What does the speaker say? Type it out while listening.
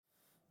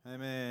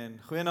Amen.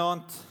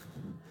 Goeienaand.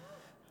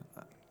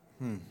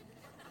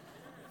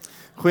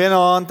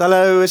 Goeienaand,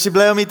 hallo, is jy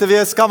bly om hier te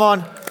wees? Come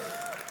on.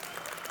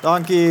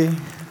 Dankie.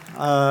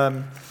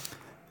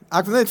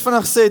 Ek wil net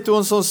vinnig sê, toe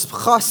ons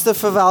gaste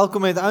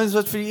verwelkom het, ouens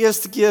wat vir die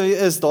eerste keer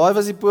hier is, daai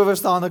was die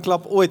powerste hande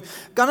klap ooit.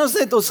 Kan ons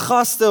net ons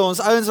gaste,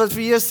 ons ouens wat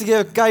vir die eerste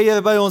keer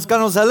kuier by ons,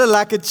 kan ons hulle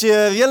lekker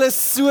cheer? Julle is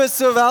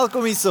so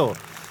welkom hierso.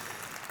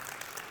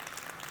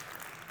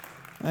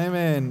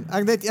 Amen.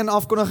 Ek net een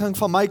afkondiging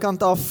van my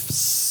kant af.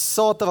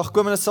 Saterdag,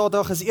 komende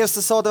Saterdag is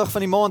eerste Saterdag van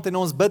die maand en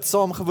ons bid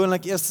saam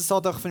gewoonlik eerste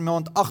Saterdag van die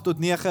maand 8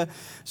 tot 9.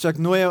 So ek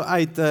nooi jou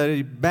uit,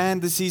 die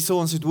band is hier so,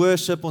 ons het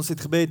worship, ons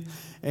het gebed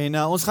en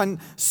ons gaan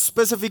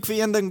spesifiek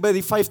vir een ding by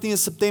die 15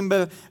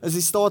 September is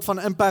die staat van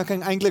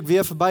inperking eintlik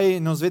weer verby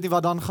en ons weet nie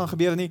wat dan gaan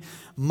gebeur nie,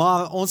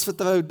 maar ons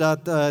vertrou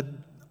dat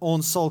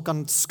ons sal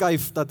kan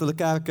skuif dat hulle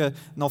kerke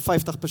na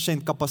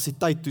 50%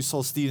 kapasiteit toe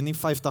sal stuur, nie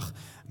 50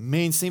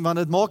 mense nie, want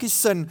dit maak nie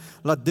sin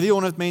dat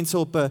 300 mense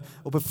op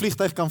 'n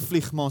vliegtuig kan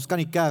vlieg, maar ons kan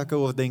nie kerke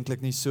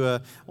oordenklik nie, so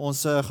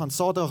ons gaan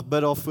Saterdag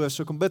bid daarvoor,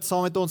 so kom bid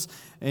saam met ons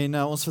en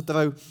ons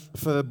vertrou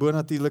vir 'n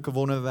bonatuurlike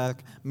wonderwerk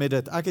met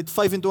dit. Ek het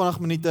 25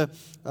 minute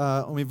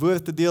om die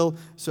woord te deel,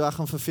 so ek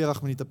gaan vir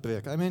 40 minute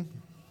preek. Amen.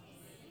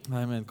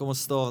 Amen. Kom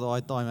ons staar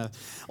daai timer.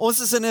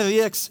 Ons is in 'n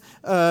reeks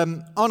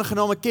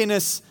Aangename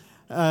Kennis.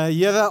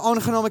 Here,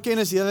 aangename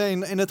kennis,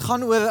 Here, en dit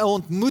gaan oor 'n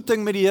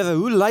ontmoeting met die Here.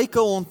 Hoe lyk 'n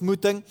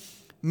ontmoeting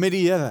met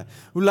die Here?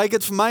 Hoe lyk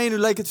dit vir my en hoe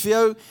lyk dit vir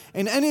jou?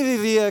 En in hierdie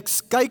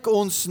reeks kyk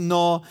ons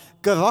na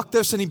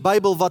karakters in die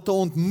Bybel wat 'n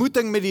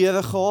ontmoeting met die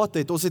Here gehad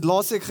het. Ons het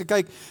laasweek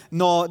gekyk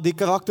na die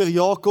karakter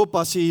Jakob,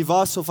 as jy hier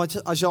was of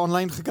as jy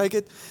online gekyk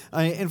het.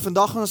 En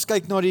vandag gaan ons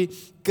kyk na die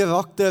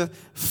karakter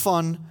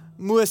van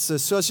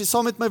Moses. So as jy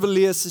saam met my wil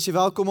lees, is jy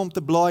welkom om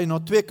te blaai na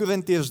 2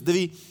 Korintiërs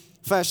 3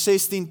 vers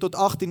 16 tot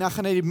 18, ek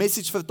gaan net die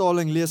message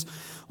vertaling lees.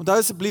 Onthou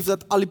asseblief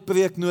dat al die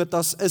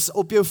preeknotas is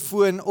op jou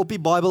foon, op die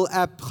Bible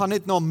app, gaan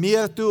net na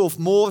meer toe of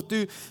more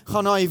toe,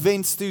 gaan na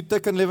events toe,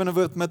 tik in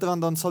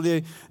lewendewoordmidrand, dan sal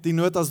jy die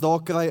notas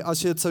daar kry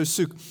as jy dit sou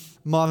soek.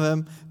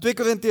 Maar 2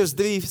 Korintiërs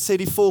 3 sê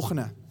die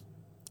volgende: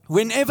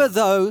 Whenever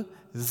though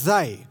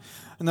they,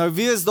 nou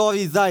wie is daar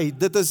die they?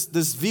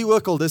 Dis wie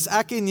ook al, dis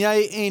ek en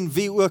jy en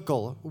wie ook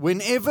al.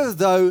 Whenever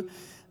though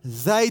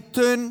they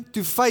turn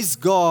to face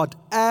God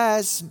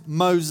as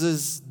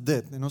Moses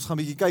did. En ons gaan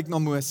 'n bietjie kyk na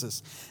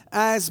Moses.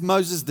 As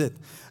Moses did.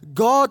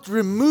 God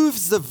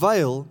removes the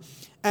veil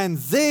and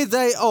there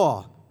they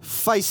are,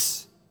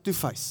 face to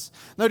face.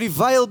 Nou die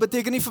veil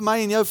beteken nie vir my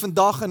en jou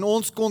vandag in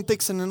ons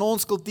konteks en in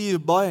ons kultuur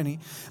baie nie,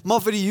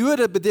 maar vir die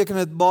Jode beteken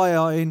dit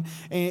baie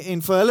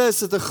en vir hulle is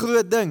dit 'n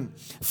groot ding.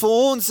 Vir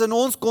ons in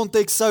ons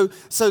konteks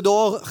sou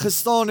daar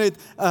gestaan het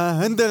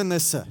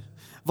hindernisse.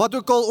 Wat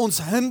ook al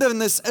ons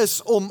hindernis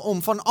is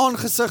om van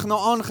aangesig na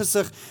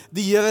aangesig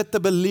die Here te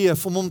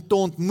beleef, om hom te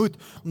ontmoet,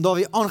 om daar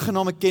die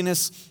aangename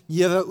kennis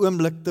Here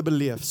oomblik te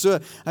beleef. So,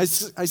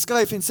 hy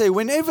skryf en sê,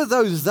 whenever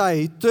those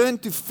they turn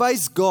to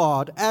face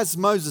God as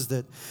Moses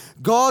did,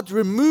 God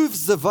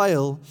removes the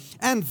veil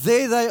and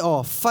there they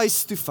are,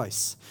 face to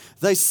face.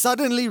 They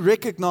suddenly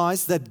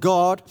recognize that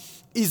God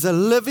is a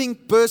living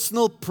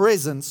personal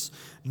presence,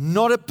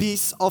 not a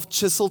piece of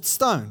chiseled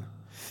stone.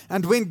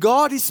 And when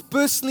God is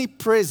personally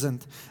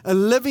present, a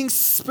living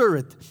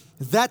spirit,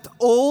 that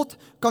old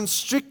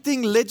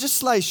constricting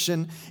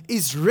legislation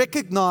is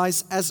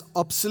recognized as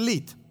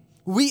obsolete.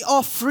 We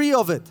are free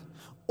of it,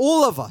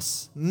 all of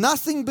us,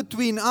 nothing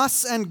between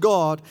us and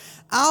God,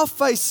 our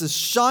faces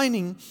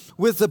shining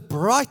with the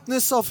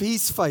brightness of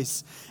His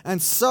face.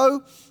 And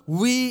so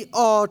we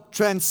are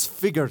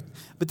transfigured.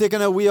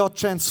 Beteken we are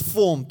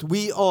transformed,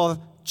 we are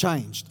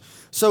changed.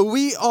 So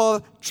we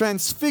are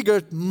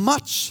transfigured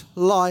much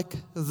like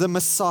the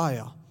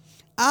Messiah.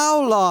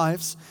 Our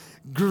lives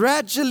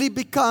gradually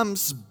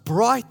becomes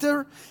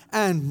brighter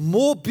and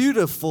more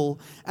beautiful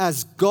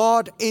as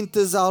God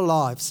enters our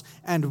lives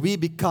and we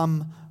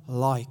become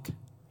like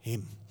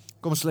Him.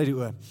 Kom ons sluit die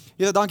oë.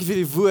 Here, dankie vir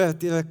die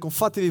woord. Here, kom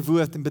vat hierdie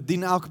woord en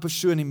bedien elke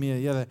persoon hiermee,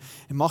 Here.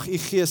 En mag U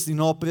Gees die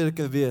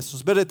naprediker wees.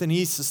 Ons bid dit in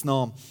Jesus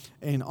naam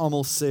en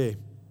almal sê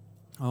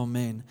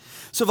Amen.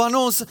 So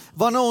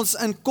wanneer ons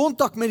in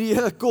kontak met die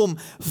Here kom,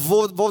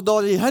 word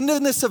daar die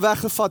hindernisse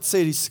weggevat,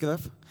 sê die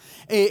skrif.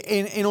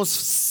 En ons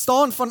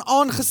staan van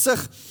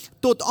aangesig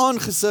tot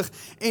aangesig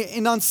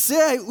en dan sê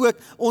hy ook,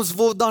 ons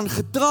word dan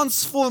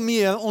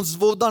getransformeer, ons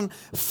word dan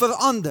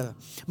verander.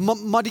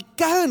 Maar die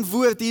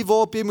kernwoord hier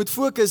waarop jy moet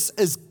fokus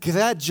is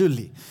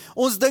gradually.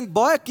 Ons dink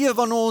baie keer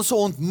wanneer ons 'n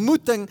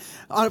ontmoeting,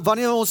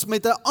 wanneer ons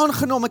met 'n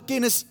aangename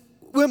kennis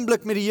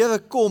oomblik met die Here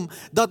kom,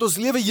 dat ons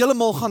lewe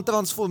heeltemal gaan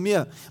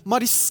transformeer. Maar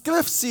die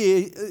skrif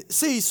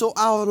sê so,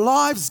 our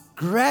lives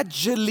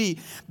gradually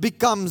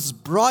becomes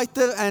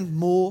brighter and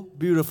more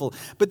beautiful.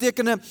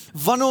 Beteken,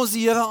 wanneer ons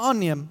die Here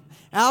aanneem,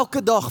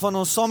 elke dag wanneer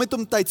ons saam met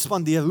hom tyd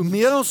spandeer, hoe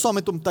meer ons saam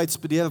met hom tyd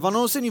spandeer,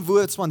 wanneer ons in die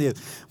woord spandeer,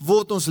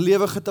 word ons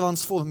lewe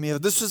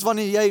getransformeer. Dis soos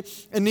wanneer jy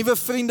 'n nuwe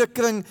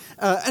vriendekring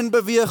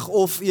inbeweeg,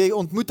 of jy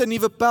ontmoet 'n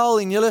nuwe pel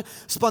en julle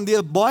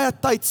spandeer baie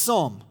tyd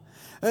saam.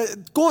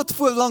 Kort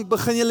voorlank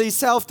begin julle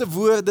dieselfde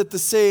woorde te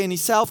sê en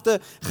dieselfde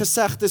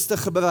gesegdes te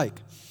gebruik.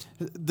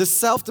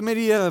 Dieselfde met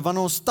die Here,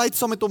 wanneer ons tyd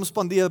saam met hom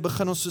spandeer,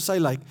 begin ons soos hy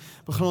lyk.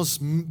 Begin ons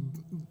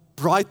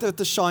brighter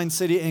te shine,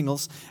 sê die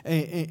Engels,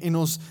 en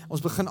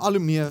ons begin al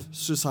hoe meer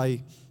soos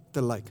hy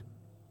te lyk.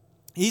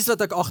 Hier is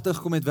wat ek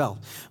agtergekom het wel,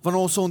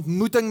 wanneer ons 'n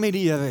ontmoeting met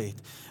die Here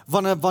het,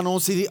 wanneer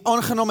ons hierdie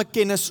aangename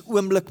kennis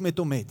oomblik met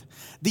hom het.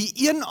 Die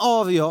een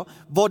area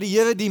waar die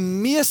Here die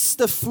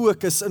meeste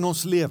fokus in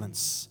ons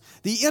lewens,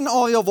 die een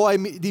area waar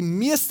hy die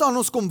meeste aan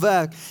ons kom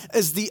werk,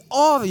 is die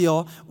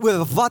area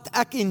oor wat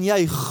ek en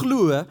jy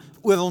glo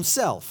oor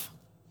onsself.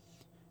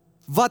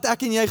 Wat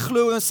ek en jy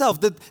glo oor onsself.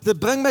 Dit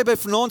bring my by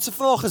vanaand se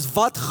vraag is,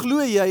 wat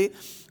glo jy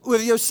oor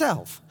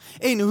jouself?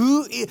 En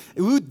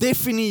hoe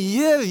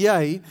definieer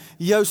jy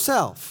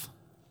jouself?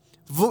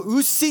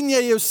 Hoe sien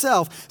jy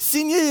jouself?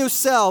 Sien jy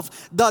jouself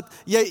dat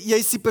jy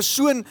is die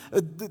persoon,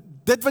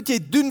 dit wat jy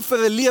doen vir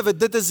 'n lewe,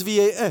 dit is wie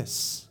jy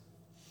is?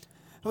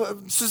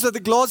 Soos wat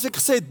ek laasweek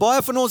gesê het,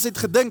 baie van ons het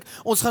gedink,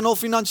 ons gaan al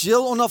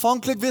finansiëel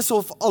onafhanklik wees,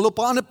 of al op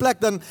 'n ander plek,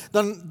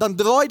 dan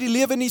draai die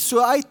lewe nie so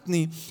uit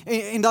nie,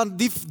 en dan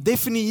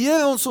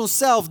definieer ons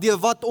onsself deur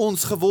wat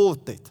ons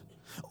geword het,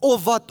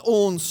 of wat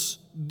ons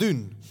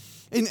doen.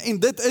 En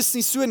dit is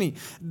nie so nie,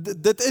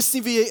 dit is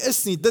nie wie jy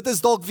is nie, dit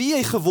is dalk wie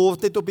jy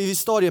geword het op hierdie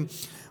stadium,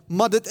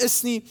 maar dit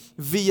is nie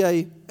wie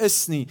jy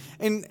is nie.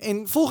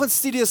 En volgens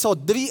studie is daar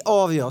 3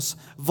 areas,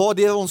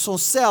 waardeur ons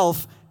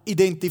onsself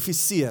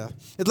identifiseer.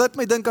 Dit laat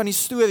my dink aan die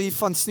storie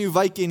van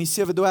Spieëltjie en die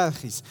 7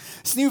 dwergies.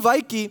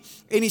 Spieëltjie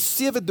en die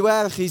 7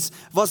 dwergies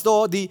was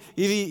daar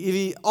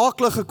hierdie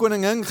aaklige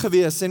koningin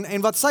gewees,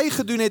 en wat sy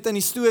gedoen het in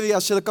die storie,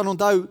 as julle kan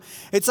onthou,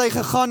 het sy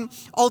gegaan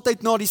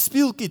altyd na die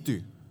spieëltjie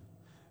toe.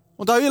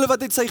 Onthou julle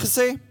wat het sy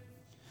gesê?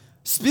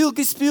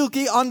 Spieëltjie,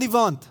 spieëltjie aan die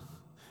wand.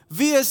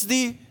 Wie is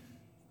die?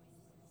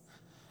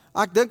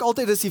 Ek dink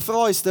altyd is die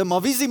fraaiste,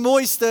 maar wie is die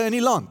mooiste in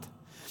die land?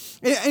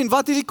 En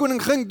wat hierdie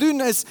koningin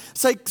doen is,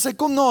 sy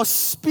kom na 'n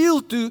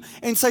spieël toe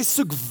en sy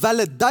soek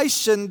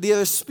validation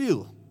deur 'n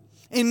spieël.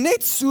 En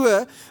net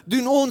so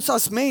doen ons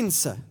as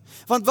mense.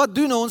 Want wat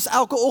doen ons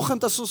elke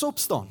oggend as ons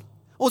opstaan?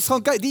 Ons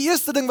gaan kyk, die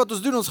eerste ding wat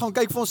ons doen, ons gaan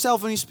kyk vir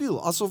onsself in die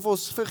spieël, asof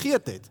ons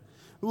vergeet het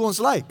hoe ons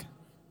lyk.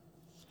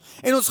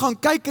 En ons gaan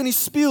kyk in die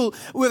spieël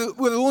oor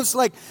hoe ons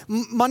lyk,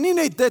 maar nie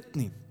net dit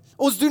nie.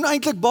 Ons doen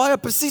eintlik baie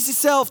presies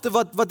dieselfde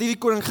wat hierdie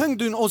koningin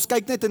doen, ons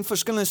kyk net in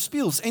verskillende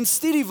spieëls. En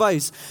studie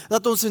wys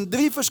dat ons in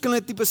 3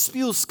 verskillende tipe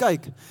spieëls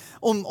kyk,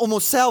 om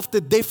onsself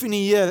te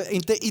definieer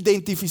en te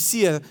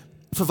identifiseer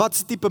vir wat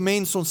se tipe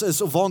mens ons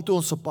is, of waartoe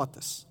ons op pad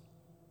is.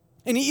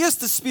 En die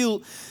eerste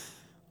spieël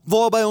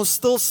waarby ons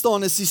stil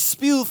staan, is die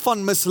spieël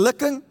van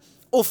mislukking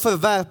of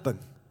verwerping.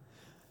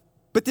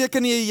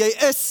 Beteken jy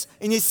is,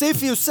 en jy sê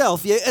vir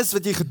jouself, jy is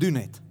wat jy gedoen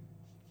het.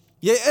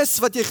 Jy is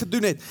wat jy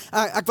gedoen het.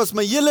 Ek was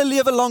my hele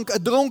lewe lank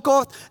 'n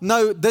dronkaard,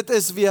 nou dit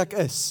is wie ek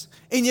is.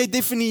 En jy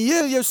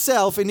definieer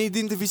jouself en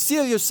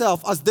identifiseer jouself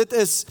as dit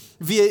is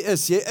wie jy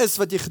is. Jy is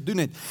wat jy gedoen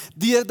het.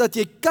 Deurdat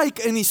jy kyk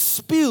in die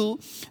spieël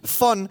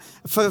van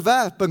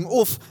verwerping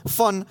of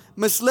van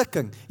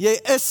mislukking. Jy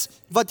is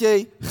wat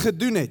jy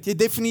gedoen het. Jy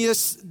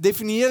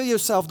definieer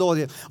jouself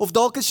daardeur. Of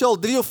dalk is jy al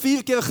 3 of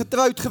 4 keer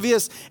getroud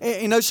gewees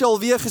en nou is jy al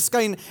weer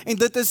geskyn en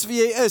dit is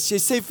wie jy is. Jy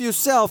sê vir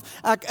jouself,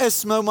 ek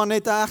is maar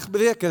net 'n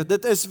egbreker.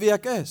 Dit is wie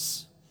ek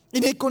is.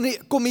 En jy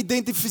kom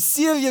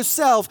identifiseer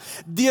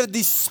jouself deur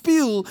die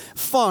spieël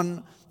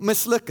van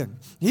mislukking.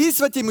 Hier's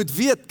wat jy moet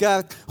weet,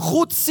 kerk,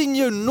 God sien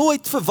jou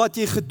nooit vir wat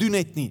jy gedoen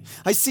het nie.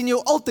 Hy sien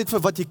jou altyd vir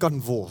wat jy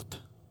kan word.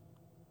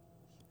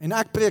 En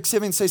ek preek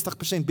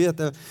 67%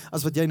 beter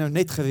as wat jy nou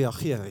net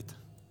gereageer het.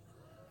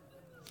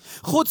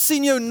 God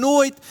sien jou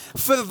nooit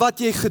vir wat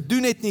jy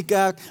gedoen het nie,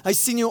 kerk. Hy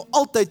sien jou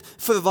altyd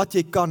vir wat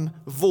jy kan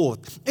word.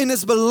 En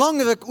is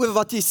belangrik oor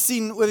wat jy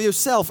sien oor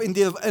jouself en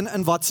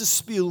in wat se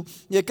spieël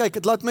jy kyk.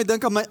 Dit laat my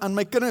dink aan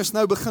my kinders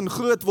nou begin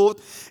groot word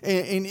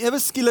en ewe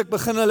skielik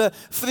begin hulle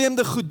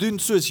vreemde goed doen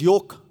soos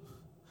jok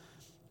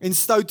en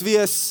stout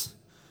wees.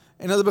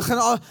 En hulle begin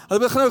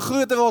nou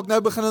groter raak,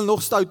 nou begin hulle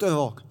nog stouter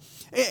raak.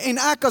 En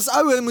ek as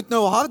ouer moet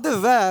nou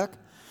harder werk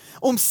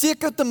om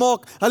seker te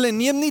maak, hulle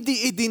neem nie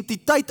die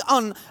identiteit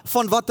aan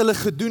van wat hulle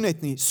gedoen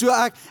het nie. So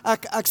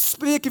ek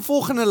spreek die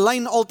volgende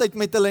lyn altyd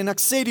met hulle en ek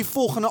sê die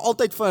volgende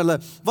altyd vir hulle,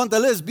 want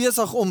hulle is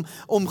besig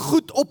om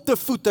goed op te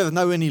voeter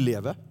nou in die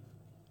lewe.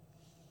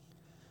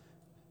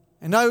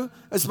 En nou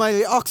is my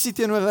reaksie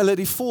teenoor hulle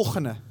die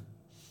volgende.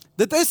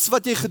 Dit is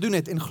wat jy gedoen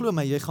het en glo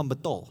my, jy gaan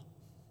betaal.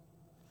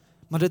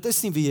 Maar dit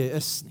is nie wie jy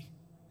is nie.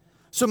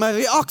 So my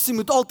reaksie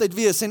moet altyd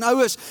wees, en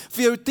ouers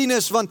vir jou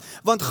tieners,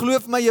 want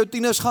geloof my, jou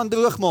tieners gaan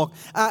droog maak.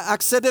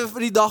 Ek sit er vir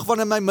die dag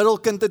wanneer my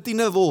middelkind 'n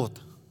tiener word.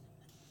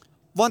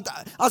 Want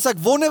as ek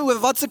wonder oor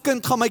wat se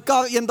kind gaan my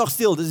kar eendag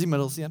steel, dis die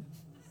middelseun.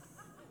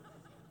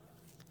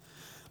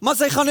 Maar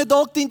sy gaan dit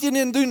dalk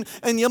 10-1 doen,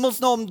 in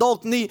hemelsnaam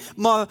dalk nie,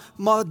 maar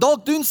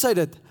dalk doen sy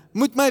dit.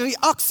 Moet my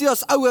reaksie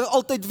as ouer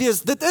altyd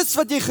wees, dit is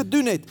wat jy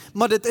gedoen het,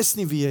 maar dit is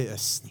nie wie jy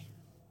is nie.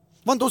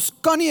 Want ons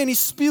kan nie in die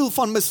spieël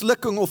van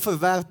mislukking of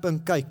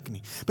verwerping kyk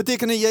nie.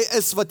 Beteken nie jy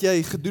is wat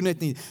jy gedoen het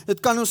nie. Dit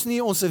kan ons nie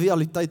ons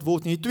realiteit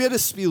word nie. Die tweede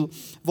spieël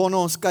waarna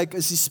ons kyk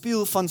is die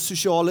spieël van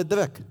sosiale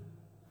druk.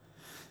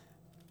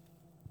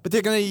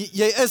 Beteken nie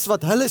jy is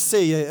wat hulle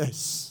sê jy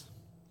is.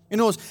 En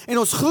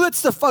ons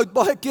grootste fout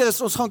baie keer is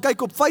ons gaan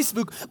kyk op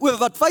Facebook oor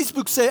wat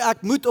Facebook sê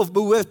ek moet of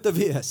behoort te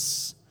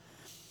wees.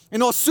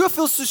 En ons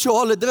soveel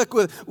sosiale druk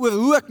oor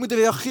hoe ek moet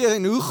reageer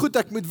en hoe goed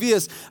ek moet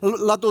wees,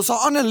 laat ons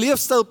 'n ander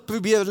leefstyl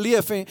probeer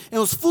leef en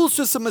ons voel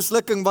soos 'n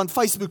mislukking want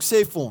Facebook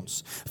sê vir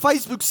ons.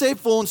 Facebook sê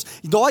vir ons,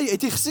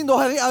 het jy gesien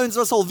daai ouens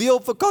was al weer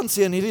op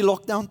vakansie in hierdie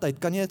lockdown tyd,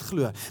 kan jy dit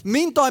glo?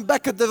 Meantime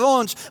back at the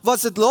ranch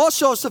was dit laas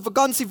jaar se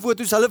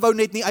vakansiefoto's, hulle wou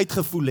net nie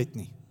uitgevoel het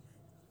nie.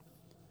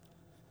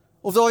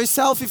 Of daai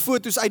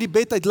selfie-foto's uit die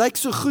bed uit, lyk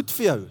so goed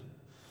vir jou.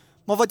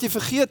 Maar wat jy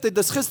vergeet het,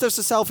 dis gister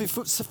se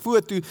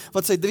selfie-foto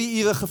wat sy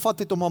 3 ure gevat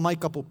het om haar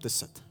make-up op te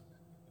sit.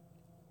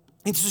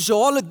 En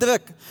sosiale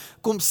druk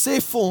kom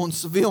sê vir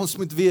ons wie ons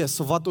moet wees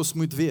of wat ons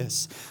moet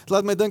wees. Dit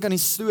laat my dink aan die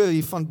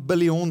storie van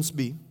Billy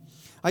Hornsby.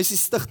 Hy is die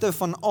stigter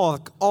van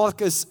ARK.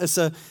 ARK is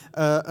 'n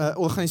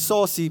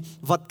organisasie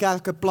wat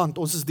kerke plant.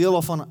 Ons is deel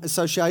daarvan,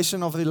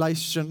 Association of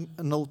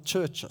Relational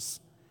Churches.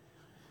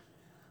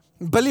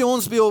 Billy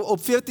Hornsby op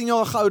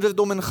 14-jarige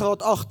ouderdom in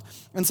graad 8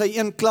 in sy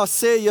een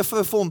klas sê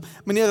juffrou vir hom,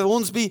 meneer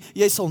Hornsby,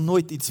 jy sal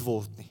nooit iets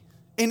word nie.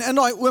 En in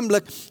daai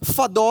oomblik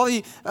vat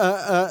daai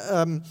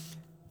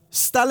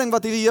stelling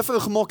wat hierdie juffrou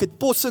gemaak het,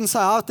 pos in sy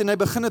hart en hy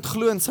begin dit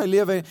glo in sy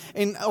lewe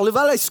en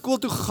alhoewel hy skool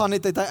toe gegaan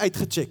het, het hy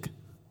uitgecheck.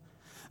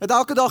 Het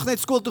elke dag net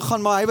skool toe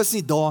gaan, maar hy was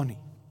nie daar nie.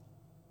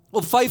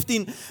 Op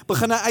 15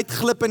 begin hy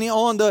uitglip in die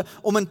aande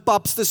om in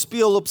pubs te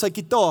speel op sy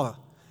gitaar.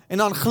 En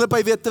dan glip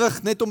hy weer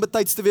terug, net om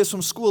betyds te wees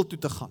om skool toe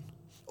te gaan.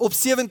 Op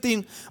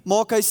 17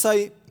 maak hy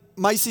sy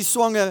meisie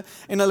swanger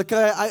en hulle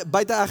kry 'n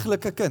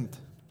buiteegtelike kind.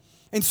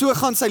 En so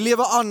gaan sy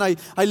lewe aan,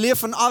 hy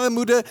leef in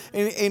armoede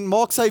en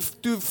maak sy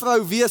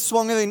vrou weer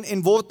swanger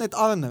en word net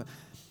armer.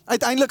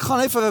 Uiteindelik gaan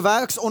hy vir 'n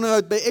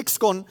werksonderhoud by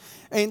Excon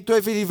en toe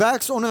hy vir die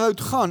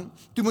werksonderhoud gaan,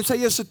 toe moet sy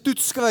eers 'n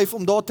toets skryf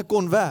om daar te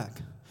kon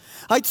werk.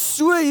 Hy het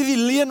so hierdie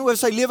leuen oor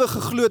sy lewe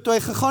geglo, toe hy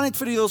gegaan het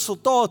vir die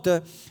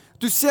resultate.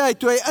 Toe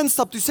hy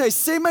instap, toe sê hy,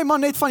 sê my maar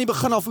net van die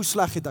begin af hoe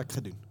sleg het ek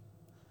gedoen.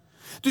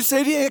 Toe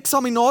sê die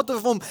eksaminator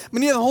vir hom,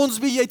 meneer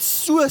Hornsby, jy het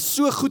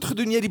so goed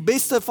gedoen, jy het die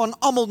beste van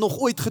almal nog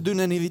ooit gedoen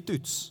in hierdie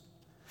toets.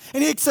 En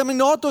die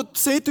eksaminator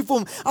sê toe vir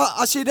hom,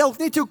 as jy dalk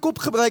net jou kop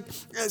gebruik,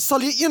 sal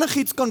jy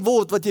enigiets kan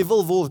word wat jy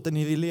wil word in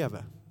hierdie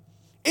lewe.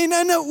 En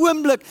in 'n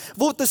oomblik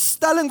word 'n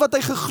stelling wat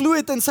hy geglo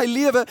het in sy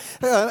lewe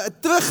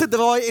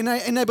teruggedraai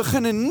en hy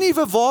begin 'n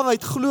nuwe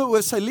waarheid glo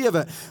oor sy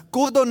lewe.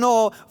 Kort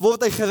daarna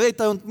word hy gered,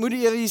 hy ontmoet die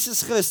Here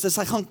Jesus Christus,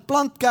 hy gaan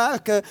plant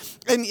kerke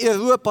in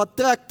Europa,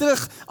 trek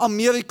terug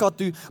Amerika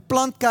toe,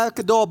 plant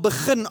kerke daar,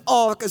 begin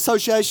ARK,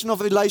 Association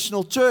of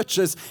Relational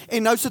Churches,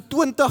 en nou se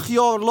 20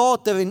 jaar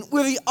later en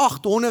oor die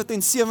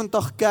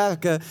 870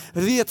 kerke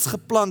reeds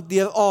geplant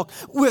deur ARK,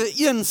 oor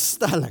een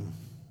stelling.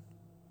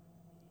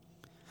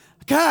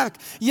 Kerk,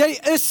 jy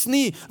is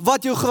nie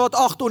wat jou graad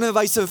 8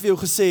 onderwyser vir jou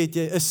gesê het,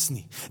 jy is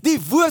nie. Die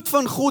woord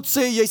van God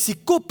sê, jy's die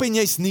kop en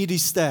jy's nie die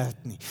stert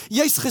nie.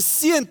 Jy's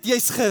geseënd,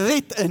 jy's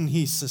gered in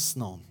Jesus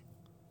naam.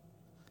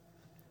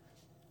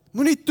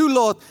 Moenie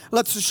toelaat,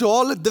 laat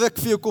sosiale druk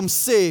vir jou kom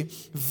sê,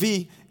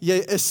 wie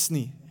jy is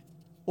nie.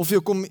 Of jou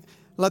kom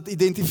laat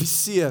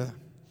identifiseer.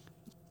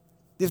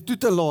 Deur toe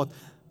te laat,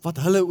 wat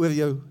hulle oor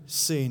jou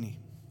sê nie.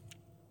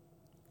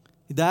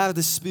 Die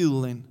derde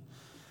spieël, en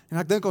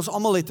ek dink ons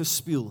almal het 'n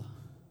spieël,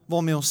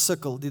 waarmee ons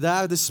sukkel. Die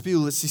derde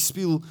spieël is die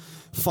spieël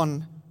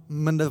van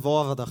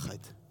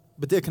minderwaardigheid.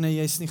 Beteken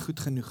jy is nie goed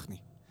genoeg nie.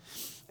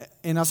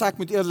 En as ek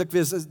moet eerlik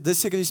wees, dis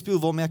seker die spieël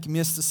waarmee ek die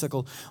meeste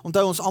sukkel.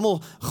 Onthou, ons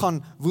almal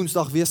gaan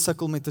Woensdag weer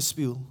sukkel met 'n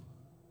spieël.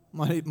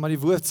 Maar die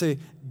woord sê,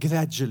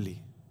 gradually,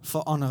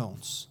 verander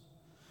ons.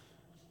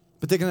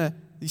 Beteken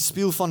die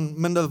spieël van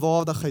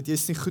minderwaardigheid, jy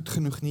is nie goed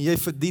genoeg nie, jy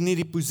verdien nie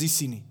die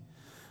posisie nie.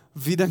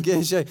 Wie dink jy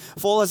is jy?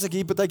 Veral as ek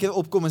hier partykeer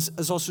opkom, is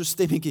al so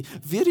stemmetjie.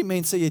 Weer die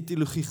mense jy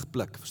teologie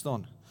gepluk,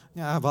 verstaan?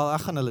 Ja, wel,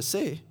 ek gaan hulle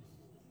sê.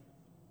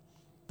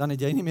 Dan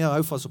het jy nie meer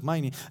hou vas op my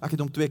nie. Ek het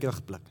hom 2 keer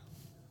gepluk.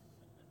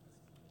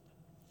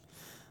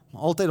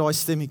 Maar altyd daai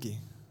stemmetjie.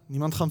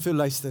 Niemand gaan vir jou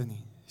luister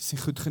nie. Is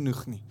nie goed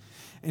genoeg nie.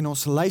 En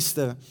ons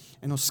luister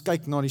en ons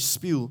kyk na die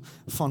spieël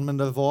van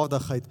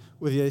minderwaardigheid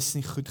oor jy is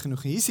nie goed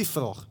genoeg nie. Hier is die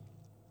vraag.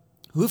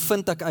 Hoe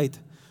vind ek uit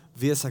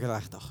wie is ek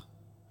regtig?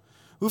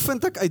 Hoe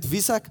vind ek uit wie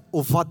is ek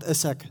of wat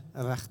is ek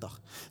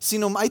regtig?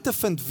 Sien, om uit te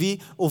vind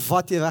wie of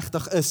wat jy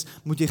regtig is,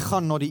 moet jy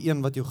gaan na die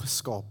een wat jou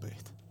geskaap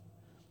het.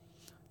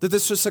 Dit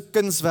is soos 'n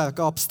kunswerk,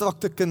 'n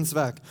abstrakte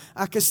kunswerk.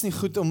 Ek is nie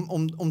goed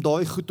om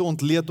daai goed te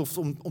ontleed of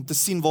om te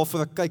sien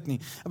waarvoor ek kyk nie.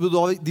 Ek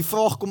bedoel, die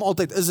vraag kom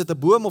altyd, is dit 'n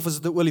boom of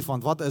is dit 'n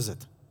olifant? Wat is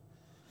dit?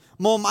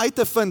 Maar om uit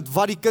te vind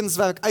wat die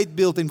kunswerk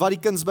uitbeeld en wat die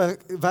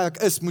kunswerk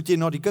is, moet jy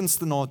na die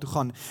kunstenaar toe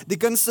gaan. Die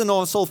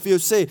kunstenaar sal vir jou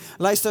sê,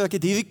 luister, ek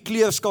het hierdie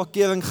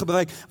kleurskakering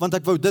gebruik, want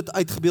ek wou dit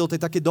uitgebeeld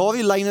het. Ek het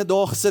daardie lyne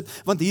daar gesit,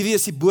 want hierdie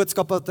is die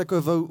boodskap wat ek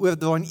wou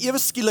oordra. En ewe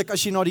skielik,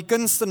 as jy na die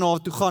kunstenaar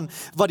toe gaan,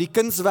 wat die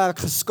kunswerk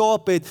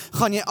geskaap het,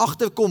 gaan jy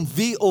agterkom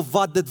wie of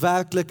wat dit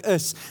werklik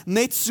is.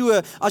 Net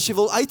so, as jy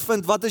wil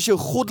uitvind wat is jou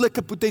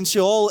goddelike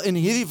potensiaal in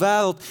hierdie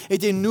wêreld,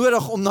 het jy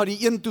nodig om na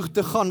die een toe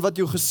te gaan wat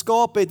jou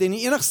geskaap het. En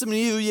die enigste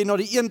manier hoe jy na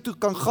die een toe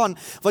kan gaan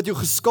wat jou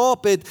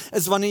geskaap het,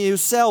 is wanneer jy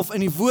jouself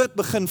in die woord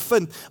begin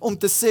vind om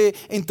te sê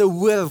en te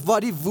hoor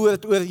wat die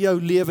woord oor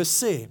jou lewe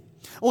sê.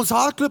 Ons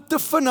hardloop te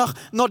vinnig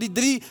na die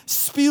 3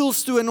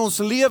 spieëls toe in ons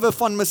lewe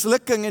van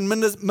mislukking en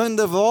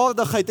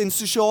minderwaardigheid en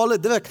sosiale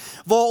druk,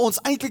 waar ons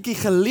eintlik die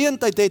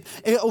geleentheid het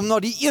om na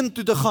die een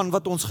toe te gaan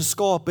wat ons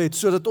geskaap het,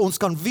 sodat ons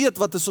kan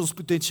weet wat is ons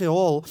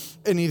potensiaal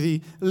in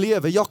hierdie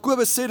lewe.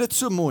 Jakobus sê dit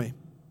so mooi.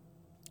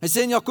 Hy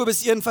sê in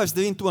Jakobus 1 vers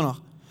 23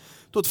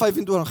 tot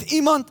 25,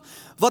 iemand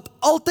wat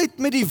altyd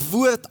met die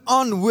woord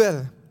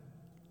aanhoor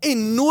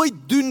en nooit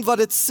doen wat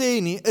dit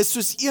sê nie, is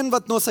soos een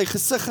wat na sy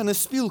gesig in 'n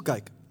spieël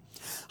kyk.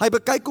 Hy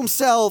bekyk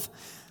homself,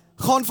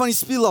 gaan van die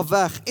spieël af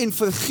weg en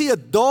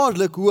vergeet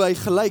dadelik hoe hy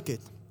gelyk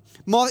het.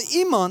 Maar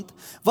iemand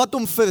wat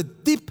hom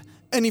verdiep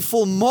in die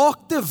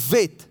volmaakte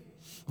wet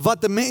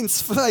wat 'n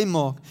mens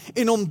vrymaak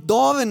en hom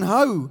daarin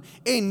hou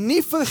en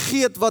nie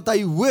vergeet wat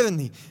hy hoor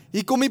nie.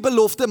 Hier kom die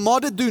belofte,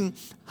 maar dit doen,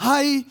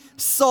 hy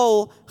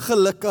sal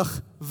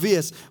gelukkig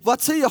wees.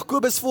 Wat sê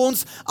Jakobus vir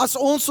ons? As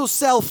ons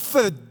onsself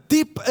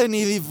verdiep in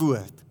hierdie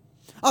woord,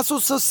 as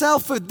ons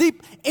onsself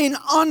verdiep en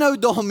aanhou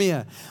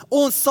daarmee,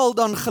 ons sal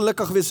dan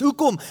gelukkig wees.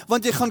 Hoekom?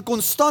 Want jy gaan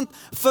konstant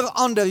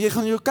verander. Jy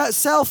gaan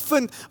jouself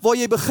vind waar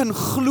jy begin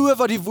glo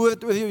wat die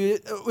woord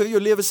oor jou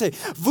lewe sê.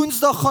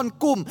 Woensdag gaan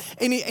kom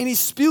en die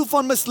spieël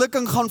van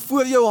mislukking gaan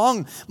voor jou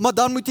hang, maar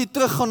dan moet jy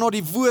teruggaan na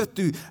die woord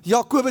toe.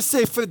 Jakobus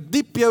sê,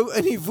 verdiep jou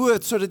in die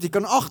woord, sodat jy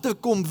kan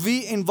agterkom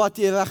wie en wat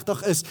jy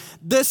regtig is.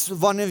 Dis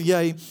wanneer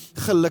jy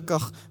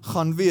gelukkig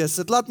gaan wees.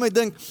 Dit laat my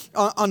dink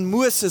aan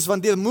Moses,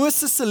 want deur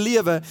Moses se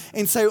lewe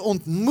en sy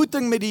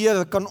ontmoeting met die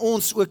Here kan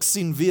ons ook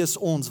sien wie is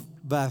ons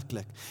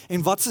werklik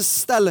en wat se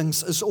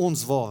stellings is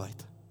ons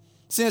waarheid.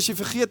 Sien, as jy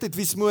vergeet het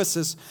wie's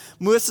Moses,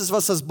 Moses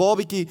was as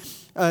babietjie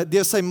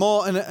deur sy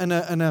ma in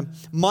 'n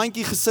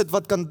mandjie gesit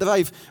wat kan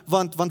dryf,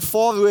 want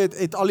Farao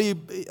het al die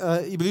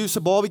Hebreëse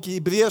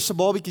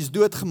babietjies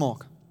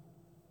doodgemaak.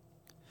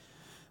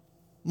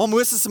 Maar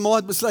Moses se ma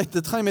het besluit,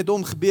 dit gaan nie met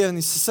hom gebeur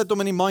nie, sy sit hom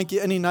in die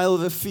mandjie in die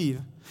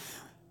Nylrivier.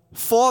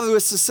 Farao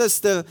se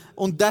suster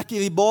ontdek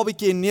hierdie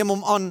babietjie en neem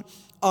hom aan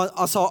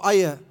as haar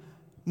eie.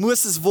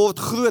 Moses word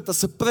groot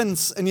as 'n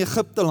prins in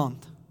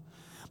Egipteland.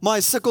 Maar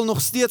hy sukkel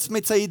nog steeds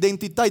met sy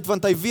identiteit,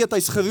 want hy weet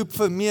hy's geroep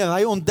vir meer.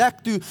 Hy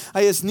ontdek toe,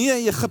 hy is nie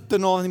 'n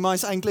Egiptenaar nie, maar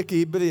hy's eintlik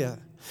 'n Hebreë.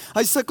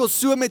 Hy sukkel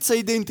so met sy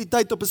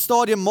identiteit, op 'n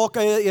stadium maak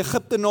hy 'n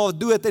Egiptenaar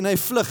dood en hy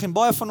vlug, en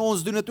baie van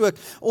ons doen dit ook.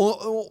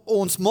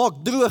 Ons maak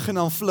droog en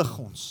dan vlug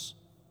ons.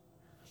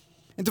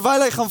 En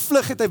terwyl hy gaan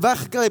vlug, het hy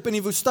weggekruip in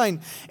die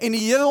woestyn, en die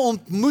Here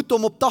ontmoet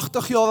hom op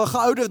 80-jarige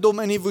ouderdom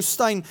in die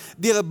woestyn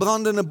deur 'n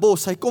brandende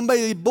bos. Hy kom by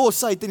die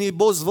bos uit en die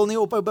bos wil nie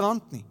ophou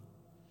brand nie.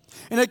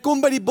 En hy kom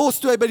by die bos,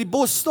 toe hy by die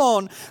bos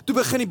staan, toe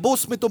begin die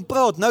bos met hom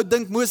praat. Nou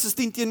dink Moses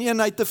 10-1,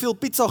 hy het te veel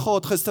pizza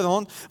gehad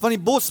gisteraand, want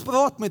die bos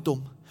praat met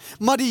hom.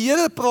 Maar die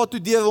Here praat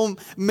toe deur hom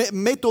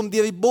met hom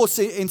deur die bos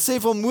en sê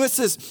vir hom,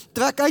 Moses,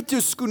 trek uit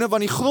jou skoene,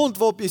 want die grond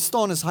waarop jy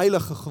staan is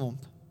heilige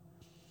grond.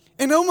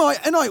 En nou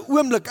in daai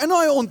oomblik, in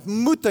daai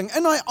ontmoeting,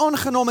 in daai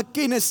aangename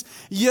kennis,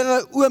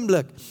 Here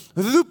oomblik,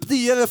 roep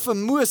die Here vir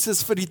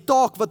Moses vir die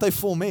taak wat hy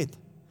vir hom het.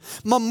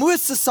 Maar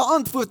Moses se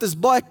antwoord is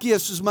baie keer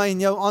soos my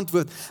en jou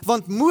antwoord,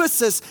 want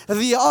Moses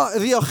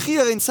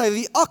reageer en sy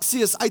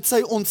reaksie is uit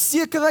sy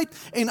onsekerheid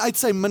en uit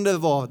sy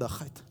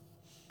minderwaardigheid.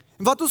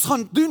 En wat ons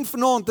gaan doen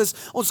vanaand is,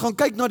 ons gaan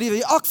kyk na die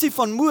reaksie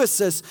van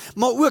Moses,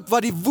 maar ook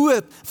wat die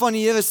woord van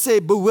die Here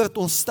sê, behoort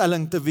ons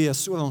stelling te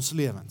wees oor ons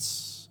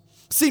lewens.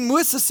 Sien,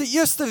 Moses se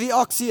eerste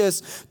reaksie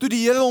is, toe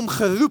die Here hom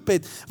geroep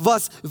het,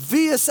 was,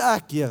 wie is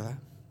ek, Here?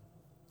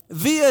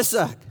 Wie is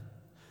ek?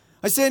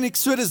 Hy sê in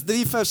Exodus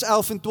 3 vers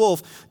 11 en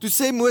 12, toe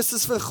sê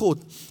Moses vir God,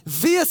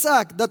 wie is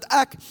ek, dat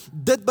ek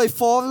dit by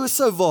Farao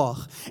sou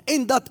waag,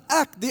 en dat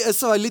ek die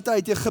Israeliete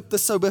uit Egipte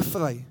sou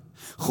bevry?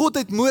 God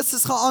het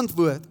Moses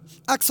geantwoord,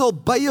 ek sal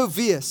by jou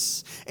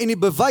wees, en die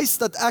bewys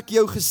dat ek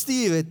jou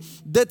gestuur het,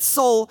 dit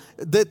sal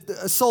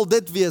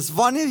dit wees,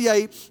 wanneer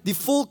jy die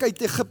volk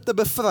uit Egipte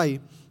bevry,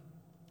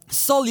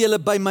 sal julle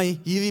by my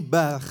hierdie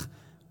berg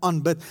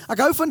aanbid. Ek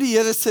hou van die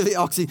Here se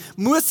reaksie.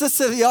 Moses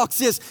se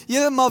reaksie is,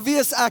 Here, maar wie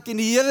is ek? En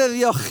die Here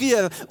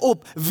reageer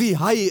op wie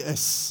hy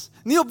is.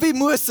 Nie op wie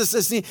Moses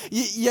is nie.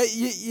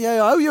 Jy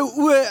hou jou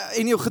oë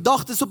en jou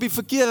gedagtes op die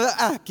verkeerde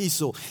ek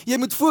hierso. Jy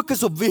moet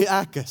fokus op wie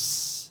ek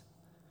is.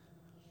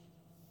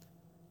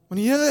 Want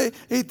die Here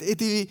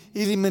het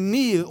hierdie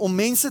manier om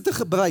mense te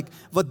gebruik,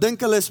 wat dink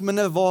hulle is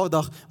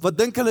minderwaardig, wat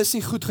dink hulle is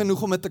nie goed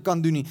genoeg om dit te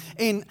kan doen nie.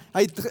 En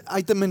hy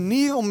het 'n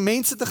manier om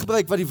mense te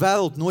gebruik, wat die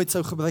wêreld nooit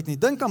sou gebruik nie.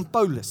 Dink aan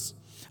Paulus.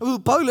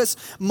 Paulus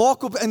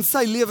maak op in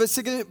sy lewe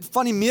seker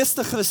van die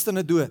meeste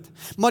Christene dood,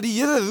 maar die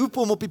Here roep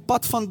hom op die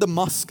pad van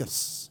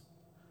Damaskus.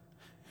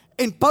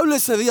 En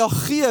Paulus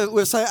reageer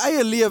oor sy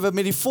eie lewe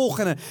met die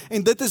volgende,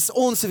 en dit is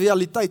ons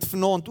realiteit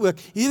vanaand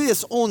ook. Hierdie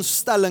is ons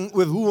stelling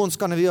oor hoe ons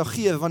kan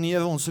reageer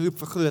wanneer ons roep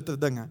vir groter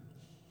dinge.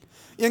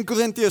 1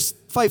 Korintiërs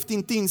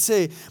 15:10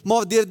 sê,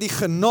 maar deur die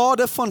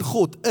genade van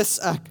God is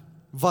ek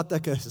wat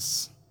ek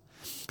is.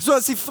 So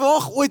as die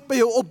vraag ooit by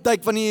jou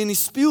opduik, wanneer jy in die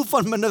spieël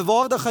van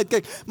minderwaardigheid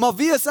kyk, maar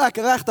wie is ek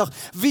regtig?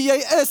 Wie jy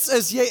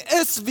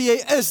is wie jy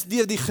is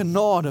deur die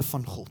genade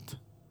van God.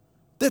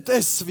 Dit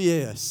is wie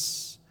jy is.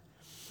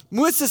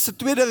 Moses se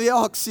tweede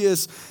reaksie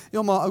is,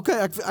 ja maar okay,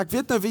 ek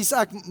weet nou wie is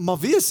ek, maar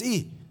wie is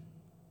u?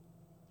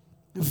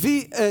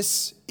 Wie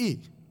is u?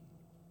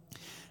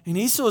 En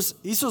hier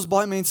is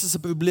baie mense se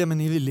probleem in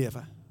hierdie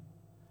lewe.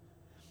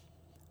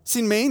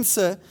 Sien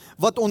mense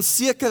wat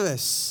onseker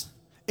is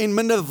en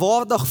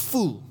minderwaardig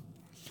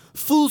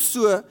voel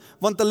so,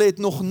 want hulle het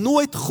nog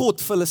nooit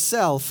God vir hulle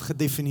self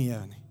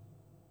gedefinieer nie.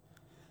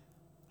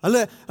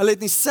 Hulle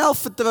het nie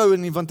selfvertroue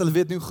nie, want hulle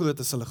weet nie hoe groot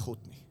is hulle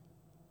God nie.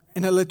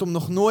 En hulle het hom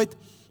nog nooit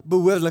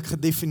behoorlik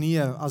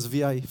gedefinieer as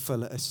wie hy vir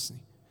hulle is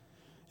nie.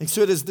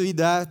 Exodus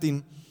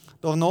 3:13,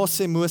 daarna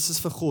sê Moses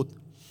vir God,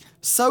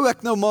 sou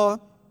ek nou maar,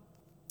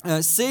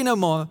 sê nou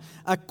maar,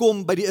 ek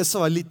kom by die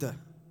Israeliete,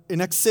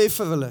 en ek sê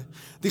vir hulle,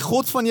 die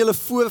God van julle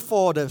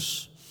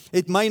voorvaders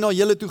het my na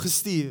julle toe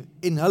gestuur,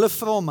 en hulle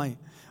vra my,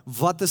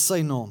 wat is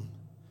sy naam?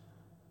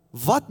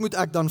 Wat moet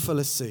ek dan vir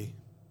hulle sê?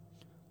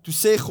 Toe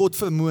sê God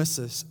vir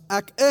Moses,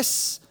 ek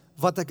is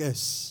wat ek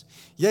is.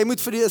 Jy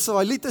moet vir die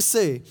Israeliete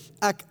sê,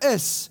 ek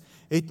is,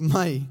 het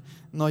my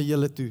na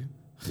julle toe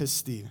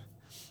gestuur.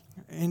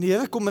 En die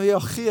Here kom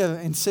reageer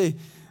en sê,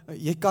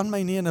 jy kan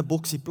my nie in 'n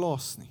boksie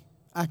plaas nie.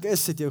 Ek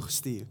is het jou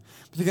gestuur.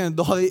 Beteken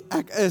daai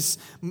ek is,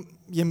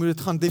 jy moet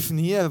dit gaan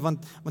definieer,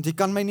 want jy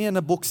kan my nie in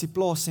 'n boksie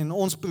plaas nie. En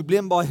ons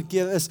probleem baie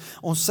keer is,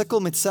 ons sukkel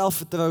met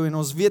selfvertroue en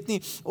ons weet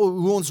nie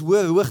hoe ons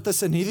hoë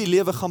hoogtes in hierdie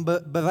lewe gaan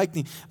bereik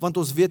nie, want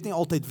ons weet nie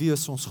altyd wie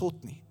is ons God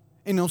nie.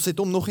 En ons het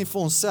hom nog nie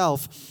vir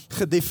onsself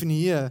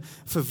gedefinieer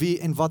vir wie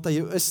en wat hy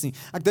jou is nie.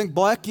 Ek dink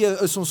baie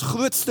keer is ons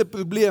grootste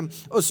probleem,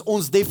 is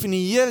ons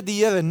definieer die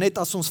Here net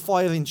as ons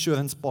fire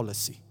insurance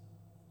policy.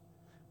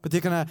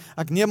 Beteken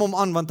ek neem hom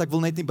aan, want ek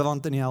wil net nie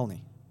brand in die hel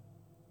nie.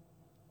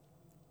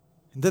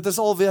 En dit is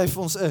al wie hy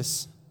vir ons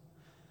is.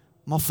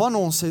 Maar van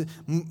ons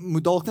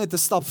moet dalk net 'n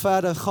stap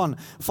verder gaan.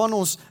 Van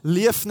ons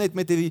leef net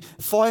met die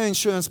fire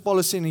insurance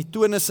policy en die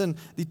toon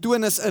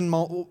is in,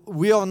 maar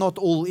we are not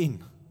all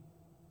in.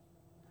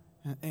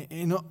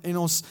 En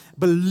ons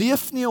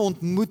beleef nie 'n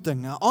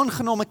ontmoeting, 'n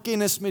aangename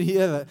kennis met die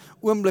Here,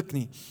 oomblik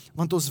nie,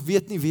 want ons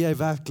weet nie wie hy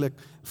werklik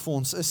vir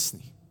ons is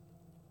nie.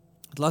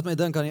 Dit laat my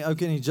dink aan die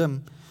ouetjie in die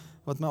gym,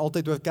 wat my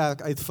altyd oor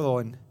kerk uitvra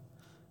en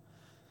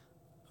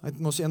hy het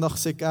mos eendag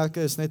gesê,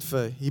 kerke is net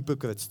vir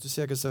hypocrites. Toe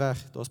sê ek, is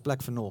reg, daar's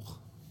plek vir nog.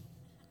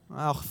 In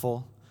elk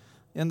geval,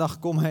 eendag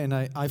kom hy en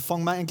hy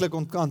vang my eintlik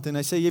ontkant en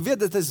hy sê, jy weet,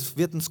 dit is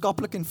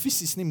wetenskaplik en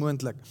fisies nie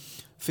moontlik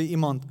vir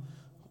iemand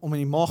om in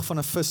die maag van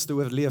 'n vis te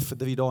oorleef vir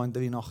 3 dae en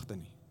 3 nagte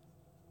nie.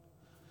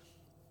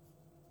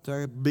 Toe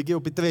ek bietjie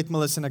op die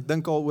treadmill is en ek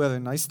dink daaroor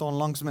en hy staan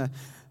langs my,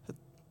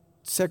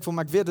 sê ek vir hom,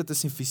 ek weet dit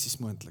is nie fisies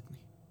moontlik nie.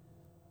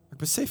 Ek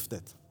besef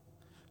dit.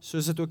 So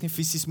is dit ook nie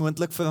fisies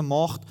moontlik vir 'n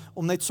maagd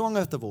om net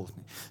swanger te word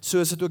nie. So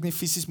is dit ook nie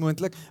fisies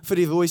moontlik vir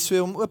die rooi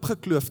swee om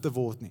oopgekloof te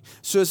word nie.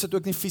 So is dit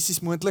ook nie fisies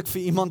moontlik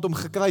vir iemand om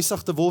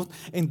gekruisig te word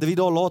en 3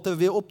 dae later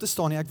weer op te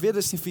staan nie. Ek weet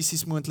dit is nie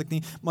fisies moontlik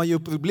nie, maar jou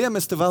probleem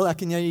is terwyl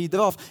ek en jy hier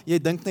draf, jy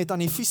dink net aan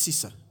die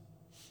fisiese.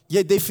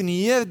 Jy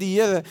definieer die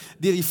Here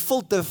deur die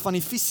filter van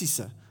die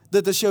fisiese.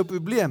 Dit is jou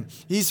probleem.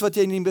 Hier's wat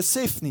jy nie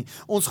besef nie.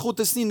 Ons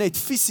God is nie net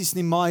fisies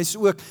nie, maar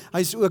hy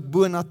is ook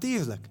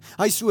bonatuurlik.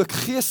 Hy is ook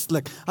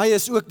geestelik. Hy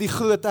is ook die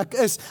groot ek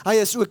is. Hy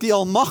is ook die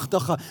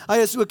almagtige. Hy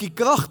is ook die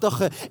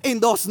kragtige en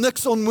daar's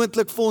niks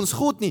onmoontlik vir ons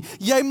God nie.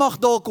 Jy mag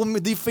dalk hom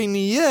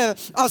definieer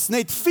as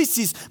net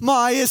fisies,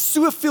 maar hy is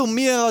soveel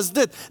meer as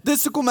dit.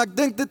 Dis hoekom ek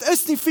dink dit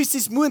is nie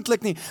fisies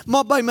moontlik nie,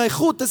 maar by my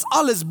God is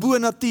alles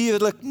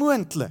bonatuurlik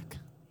moontlik.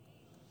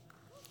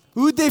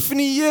 Hoe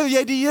definieer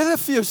jy die Here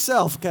vir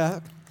jouself,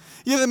 kerk?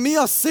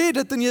 Jeremia sê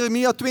dit in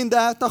Jeremia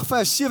 32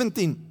 vers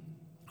 17.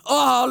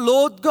 Ah,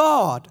 Lord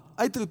God,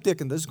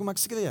 uitroepteken, dis kom ek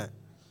skree.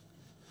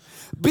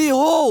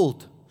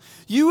 Behold,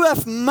 you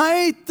have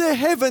made the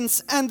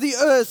heavens and the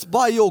earth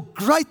by your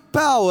great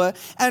power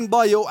and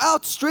by your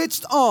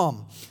outstretched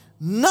arm.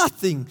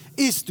 Nothing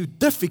is too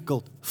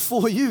difficult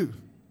for you.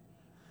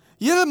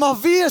 Here, maar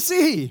wie is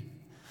U?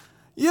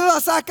 Here,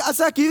 as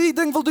ek hierdie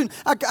ding wil doen,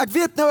 ek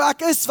weet nou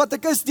ek is wat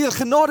ek is deur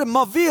genade,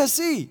 maar wie is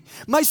U?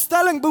 My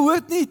stelling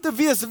behoort nie te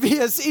wees wie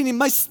is U nie.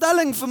 My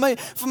stelling vir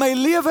my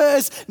lewe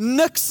is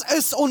niks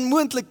is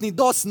onmoontlik nie.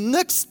 Daar's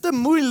niks te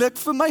moeilik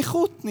vir my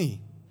God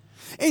nie.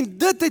 En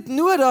dit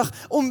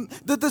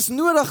is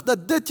nodig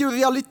dat dit jou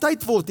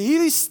realiteit word.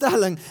 Hierdie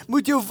stelling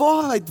moet jou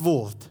waarheid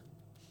word.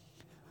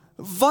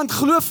 Want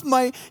geloof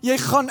my, jy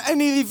gaan in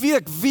hierdie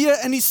week weer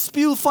in die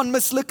spieël van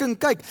mislukking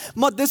kyk.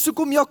 Maar dis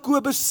hoekom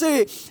Jakobus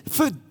sê,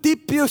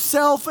 verdiep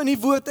jouself in die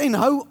woord en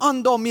hou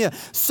aan daarmee,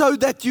 so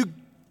that you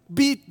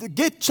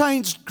get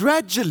changed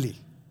gradually.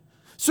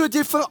 So dat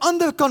jy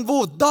verander kan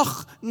word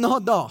dag na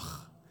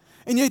dag.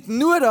 En jy het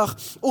nodig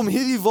om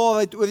hierdie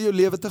waarheid oor jou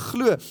lewe te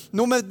glo.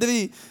 Nommer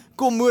 3,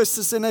 kom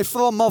Moses en hy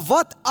vra, maar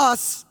wat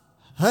as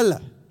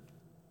hulle?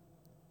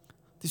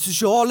 Die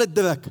sosiale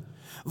druk.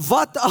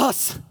 Wat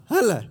as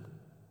hulle?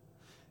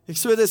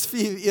 Exodus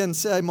 4:1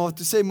 sê hy, maar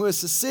toe sê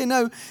Moses, sê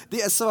nou,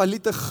 die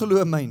Israeliete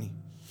glo my nie.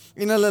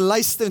 En hulle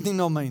luister nie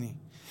na my nie.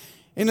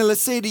 En hulle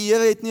sê, die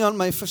Here het nie aan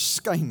my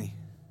verskyn nie.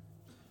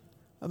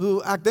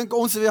 Ek dink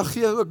ons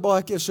reageer ook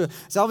baie keer so.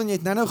 Selfs jy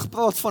het nou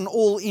gepraat van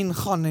all in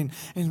gaan en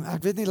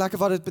ek weet nie lekker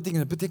wat dit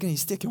beteken. Dit beteken jy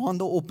steek jou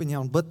hande op en jy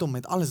aanbid hom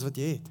met alles wat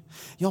jy het.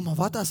 Ja, maar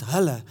wat as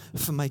hulle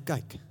vir my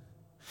kyk?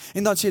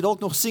 En dan sê jy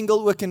dalk nog single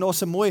ook en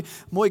daar's 'n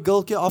mooi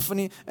girltjie af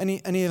in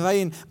die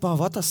ry en maar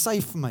wat as sy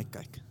vir my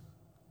kyk?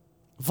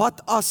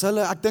 Wat as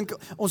hulle, ek dink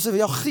ons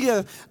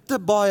reageer te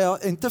baie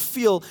en te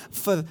veel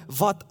vir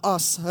wat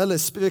as hulle.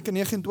 Spreuke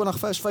 29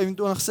 vers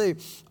 25 sê,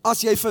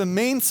 as jy vir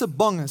mense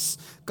bang is,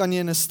 kan jy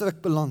in 'n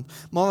struik beland.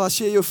 Maar as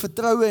jy jou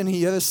vertroue in die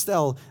Here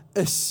stel,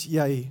 is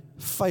jy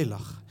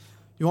veilig.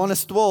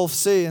 Johannes 12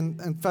 sê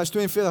in vers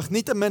 42,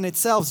 nietemin het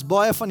selfs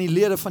baie van die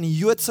lede van die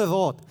Joodse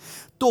raad,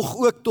 tog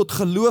ook tot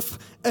geloof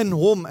in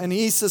hom, in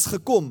Jesus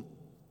gekom.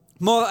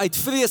 Maar uit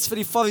vrees vir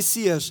die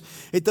Fariseërs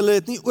het hulle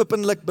dit nie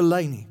openlik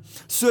bely nie,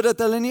 sodat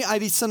hulle nie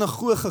uit die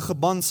sinagoge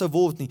geban sou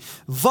word nie,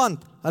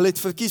 want hulle het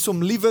verkies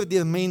om liewer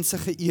deur mense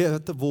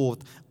geëer te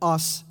word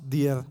as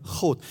deur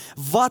God.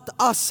 Wat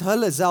as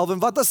hulle self, en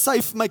wat as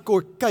sy vir my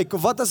kyk,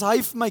 of wat as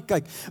hy vir my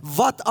kyk,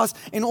 wat as,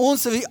 en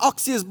ons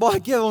reaksie is baie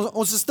keer,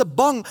 ons is te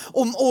bang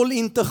om all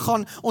in te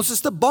gaan, ons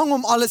is te bang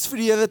om alles vir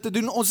die Here te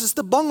doen, ons is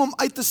te bang om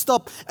uit te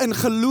stap in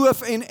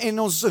geloof en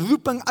ons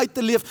roeping uit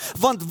te leef,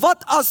 want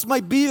wat as my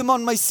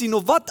buurman my sien,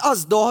 of wat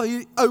as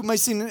daai ou my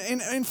sien,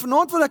 en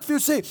vanaand wil ek vir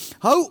jou sê,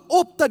 hou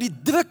op dat die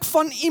druk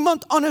van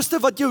iemand anderste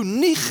wat jou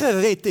nie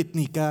gered het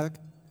nie, kerk,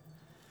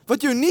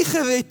 wat jou nie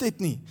gered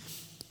het nie,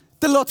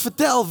 te laat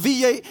vertel wie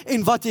jy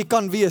en wat jy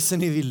kan wees in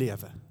hierdie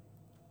lewe.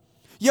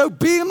 Jou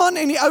buurman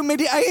en die ou met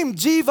die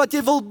AMG wat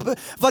jy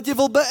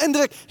wil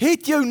beïndruk,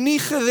 het jou nie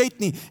gered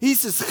nie.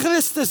 Jesus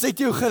Christus het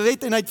jou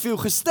gered en hy het vir jou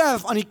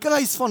gesterf aan die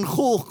kruis van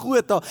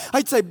Golgotha. Hy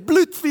het sy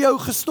bloed vir jou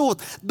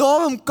gestort.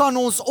 Daarom kan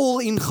ons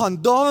all in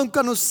gaan. Daarom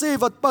kan ons sê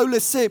wat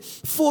Paulus sê,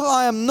 for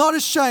I am not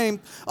ashamed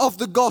of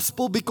the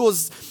gospel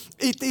because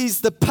it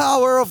is the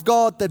power of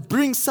God that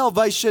brings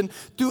salvation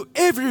to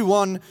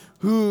everyone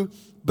who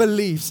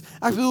believes.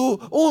 Ek bedoel,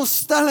 ons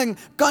stelling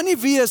kan nie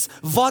wees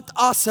wat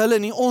as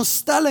hulle nie. Ons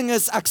stelling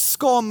is, ek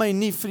skaam my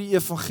nie vir die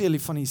evangelie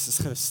van Jesus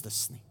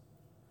Christus nie.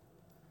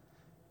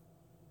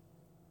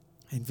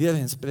 En weer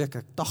eens spreek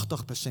ek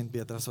 80%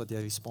 beter as wat jy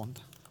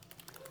respond.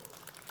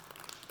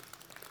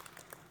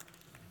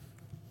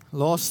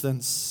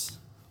 Laastens,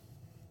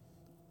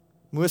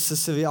 Moses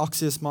se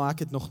reaksie is, maar ek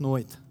het nog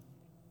nooit.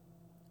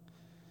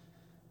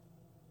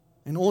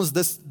 En ons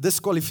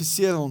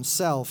diskwalifiseer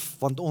onsself,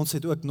 want ons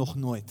het ook nog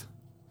nooit.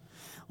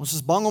 Ons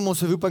is bang om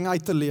ons roeping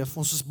uit te leef.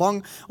 Ons is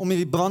bang om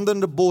in die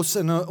brandende bos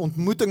in 'n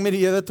ontmoeting met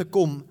die Here te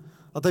kom,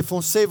 dat hy vir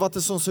ons sê wat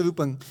is ons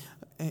roeping.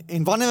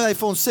 En wanneer hy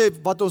vir ons sê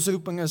wat ons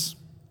roeping is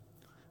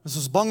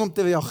ons bang om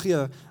te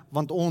reageer,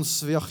 want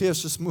ons reageer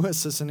soos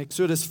Moses in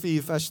Exodus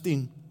 4 vers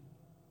 10.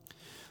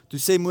 Toe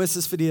sê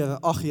Moses vir die Here,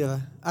 ag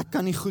Here, ek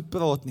kan nie goed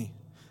praat nie.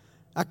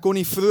 Ek kon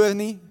nie vroeër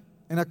nie,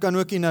 en ek kan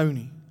ook nie nou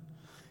nie.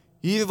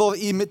 Hier waar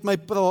U met my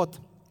praat,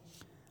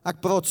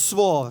 ek praat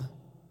swaar,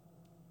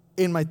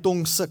 en my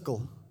tong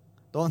sukkel.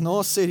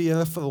 Daarna sê die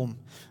Here vir hom,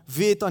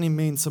 wie het aan die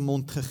mens 'n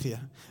mond gegee?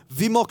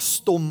 Wie maak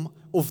stom,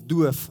 of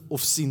doof,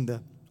 of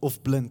siende,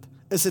 of blind?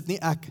 Is dit nie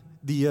ek,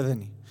 die Here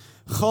nie?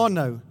 Gaan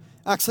nou,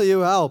 ek sal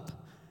jou help,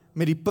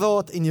 met die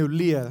praat en jou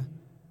leer,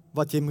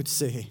 wat jy moet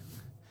sê.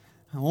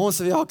 En ons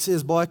reaksie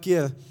is baie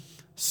keer,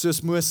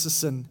 soos Moses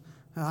sin,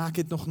 ek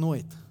het nog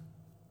nooit.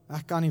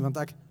 Ek kan nie, want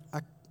ek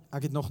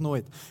het nog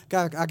nooit.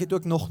 Kerk, ek het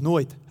ook nog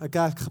nooit 'n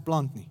kerk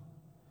geplant nie.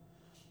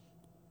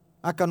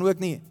 Ek kan ook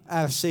nie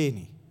sê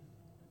nie.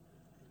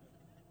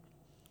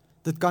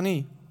 Dit kan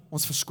nie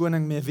ons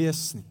verskoning meer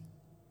wees nie.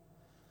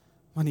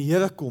 Want die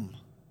Here kom,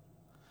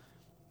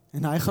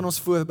 en hy gaan ons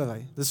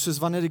voorberei. Dit is soos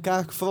wanneer die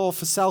kerk vra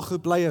vir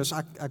selgroepleiers,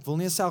 ek wil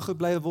nie 'n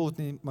selgroepleier word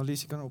nie,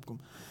 Marlies, jy kan opkom.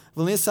 Ek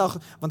wil nie 'n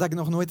selgroep, want ek het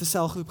nog nooit 'n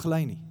selgroep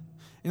gelei nie.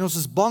 En ons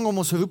is bang om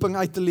ons roeping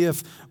uit te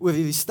leef oor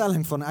hierdie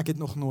stelling van ek het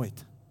nog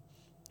nooit.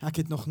 Ek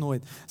het nog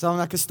nooit.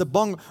 Ek is te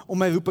bang om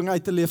my roeping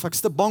uit te leef. Ek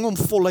is te bang om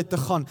voluit te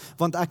gaan,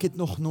 want ek het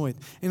nog nooit.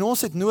 En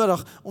ons het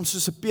nodig om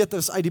soos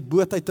Petrus uit die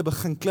boot uit te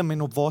begin klim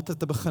en op water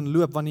te begin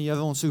loop wanneer die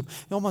Here ons roep.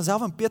 Ja, maar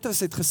self en Petrus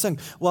het gesing,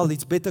 well,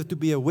 it's better to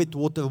be a wet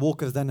water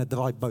walker than a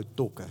dry boat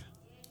talker.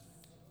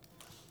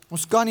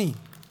 Ons kan nie.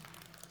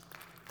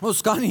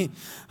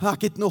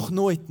 Ek het nog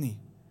nooit nie.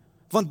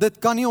 Want dit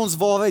kan nie ons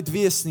waarheid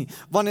wees nie.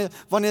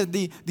 Wanneer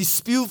die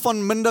spieël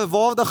van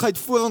minderwaardigheid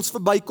voor ons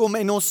verbykom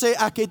en ons sê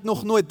ek het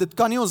nog nooit, dit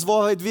kan nie ons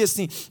waarheid wees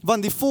nie.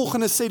 Want die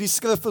volgende sê die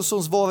skrif is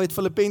ons waarheid,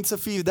 Filippense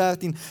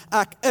 4:13,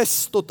 ek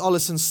is tot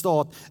alles in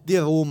staat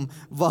deur hom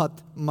wat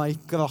my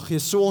krag gee.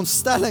 So ons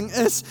stelling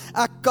is,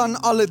 ek kan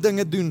alle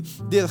dinge doen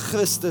deur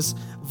Christus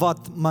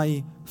wat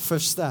my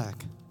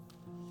versterk.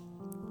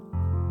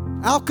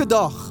 Elke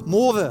dag,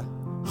 môre,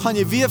 gaan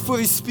jy weer voor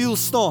die spieël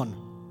staan.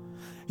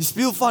 Die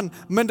spieël van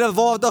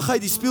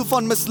minderwaardigheid, die spieël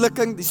van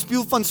mislukking, die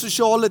spieël van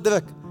sosiale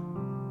druk.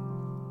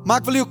 Maar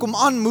ek wil jou kom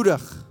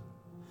aanmoedig.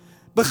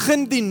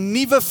 Begin die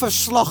nuwe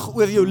verslag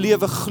oor jou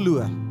lewe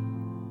glo.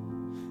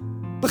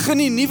 Begin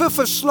die nuwe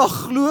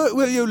verslag glo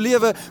oor jou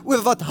lewe,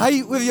 oor wat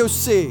hy oor jou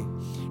sê.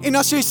 En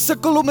as jy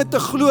sukkel om dit te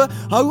glo,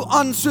 hou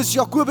aan, soos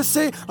Jakobus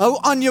sê, hou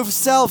aan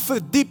jouself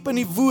verdiep in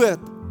die woord.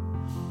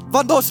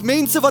 Want daar's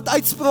mense wat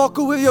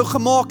uitsprake oor jou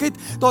gemaak het,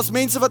 daar's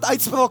mense wat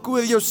uitsprake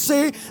oor jou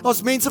sê,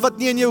 daar's mense wat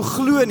nie in jou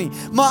glo nie,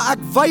 maar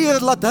ek weier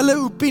dat hulle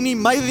opinie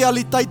my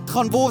realiteit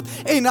gaan word,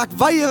 en ek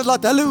weier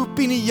dat hulle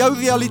opinie jou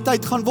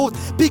realiteit gaan word,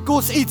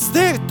 because it's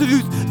their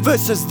truth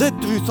versus the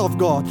truth of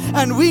God,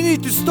 and we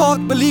need to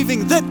start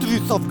believing the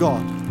truth of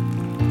God.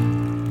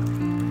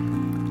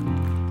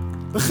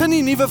 Begin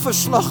die nuwe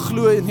verslag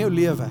glo in jou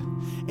lewe,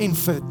 en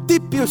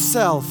verdiep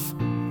jouself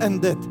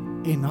in dit,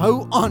 en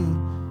hou aan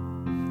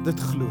dit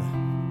glo.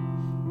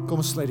 Kom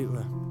ons sluit die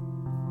oë.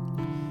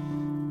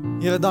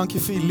 Here,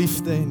 dankie vir die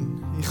liefde en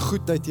die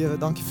goedheid, Here.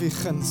 Dankie vir die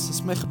guns. Dis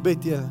my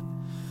gebed, Here.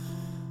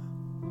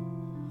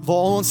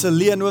 Waar ons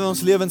alleen oor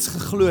ons lewens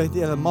geglo het,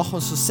 Here, mag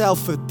ons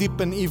osself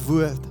verdiep in u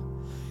woord.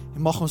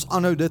 En mag ons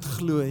aanhou dit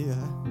glo,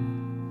 Here.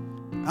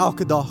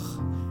 Elke dag,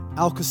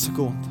 elke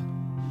sekond.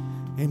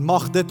 En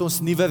mag dit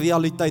ons nuwe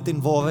realiteit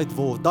en waarheid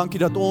word. Dankie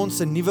dat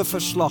ons 'n nuwe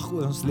verslag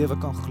oor ons lewe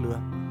kan glo.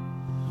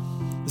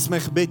 Dis my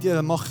gebed,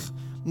 Here,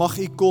 mag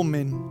u kom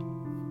en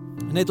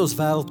net ons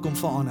wêreld kom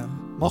verander.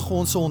 Mag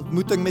ons 'n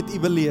ontmoeting met u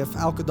beleef,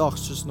 elke dag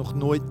soos nog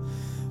nooit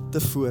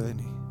tevore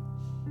nie.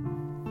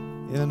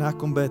 Here, en ek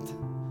kom bid.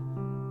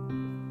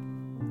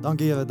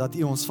 Dankie, Here, dat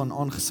u ons van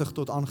aangesig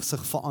tot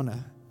aangesig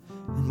verander.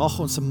 En mag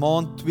ons 'n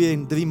maand, 2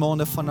 en 3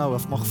 maande van nou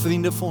af, mag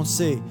vriende vir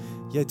ons sê,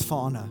 jy het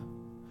verander.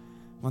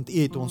 Want u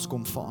het ons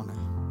kom verander.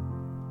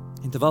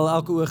 En terwyl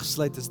elke oog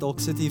gesluit is, dalk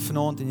sit jy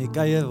vanaand en jy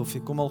kuier of jy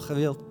kom al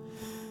gereeld,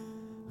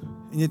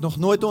 en jy het nog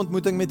nooit 'n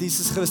ontmoeting met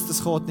Jesus Christus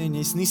gehad nie, en jy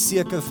is nie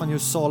seker van jou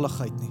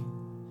saligheid nie.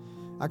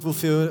 Ek wil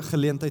vir jou 'n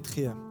geleentheid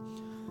gee.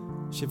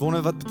 As jy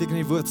wonder wat beteken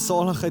die woord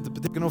saligheid, dit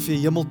beteken of jy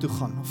hemel toe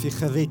gaan, of jy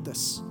gered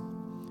is.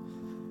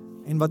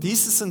 En wat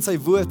Jesus in sy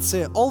woord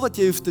sê, al wat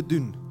jy hoef te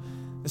doen,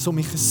 is om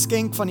die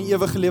geskenk van die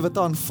ewige lewe te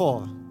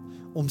aanvaar,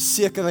 om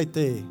sekerheid te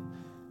hê,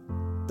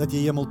 dat jy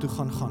hemel toe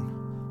gaan.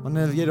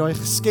 Wanneer jy daai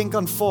geskenk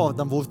aanvaar,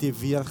 dan word jy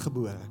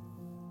weergebore.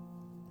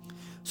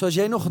 So as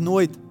jy nog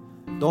nooit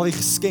daardie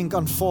geskenk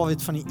aanvaar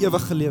het van die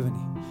ewige lewe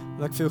nie,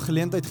 wil ek vir jou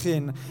geleentheid gee,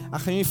 en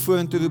ek gaan nie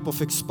vorentoe roep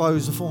of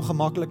expose of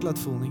ongemaklik laat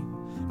voel nie.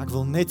 Ek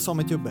wil net saam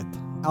met jou bid.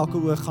 Elke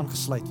oog gaan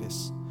gesluit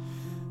wees.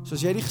 So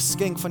as jy die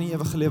geskenk van die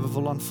ewige lewe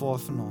wil aanvaar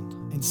vanaand,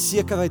 en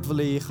sekerheid wil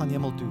hê jy gaan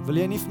hemel toe, wil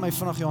jy nie vir my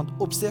vinnig jou hand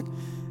opsteek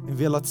en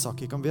weer laat sak.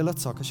 Jy kan weer laat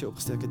sak as jy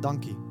opgesteek het.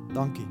 Dankie. Jy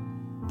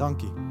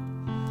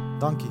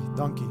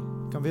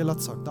kan weer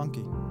laat sak.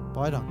 Dankie.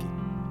 Baie dankie.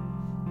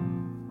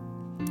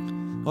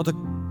 Laat ek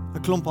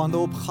 'n klomp hande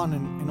opgaan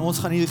en ons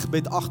gaan hierdie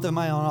gebed agter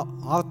my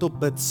hardop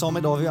bid, saam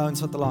met daardie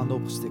ouens wat hulle hande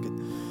opgesteek het.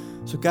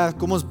 So kerk,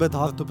 kom ons bid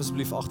hardop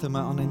asseblief agter my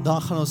aan, en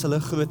dan gaan ons hulle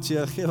groot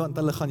cheer gee, want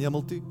hulle gaan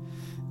hemel toe.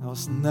 En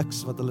daar's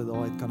niks wat hulle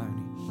daaruit kan hou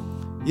nie.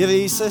 Here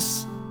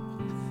Jesus,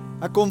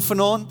 ek kom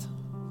vanaand,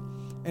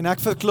 en ek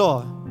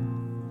verklaar,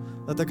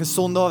 dat ek 'n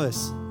sondaar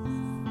is.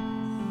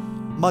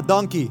 Maar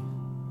dankie,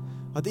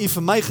 dat u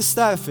vir my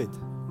gesterf het,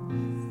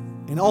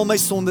 en al my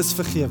sondes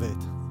vergewe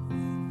het.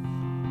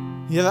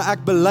 Here,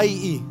 ek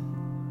bely u,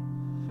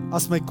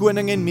 as my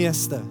koning en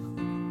meester.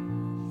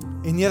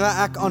 En Here,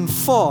 ek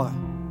aanvaar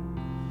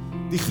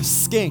die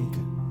geskenk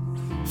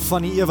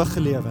van die ewige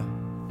lewe.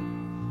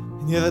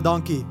 En Here,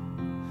 dankie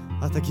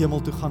dat ek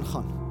hemel toe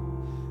gaan.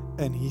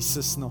 In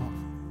Jesus naam.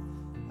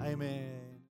 Amen.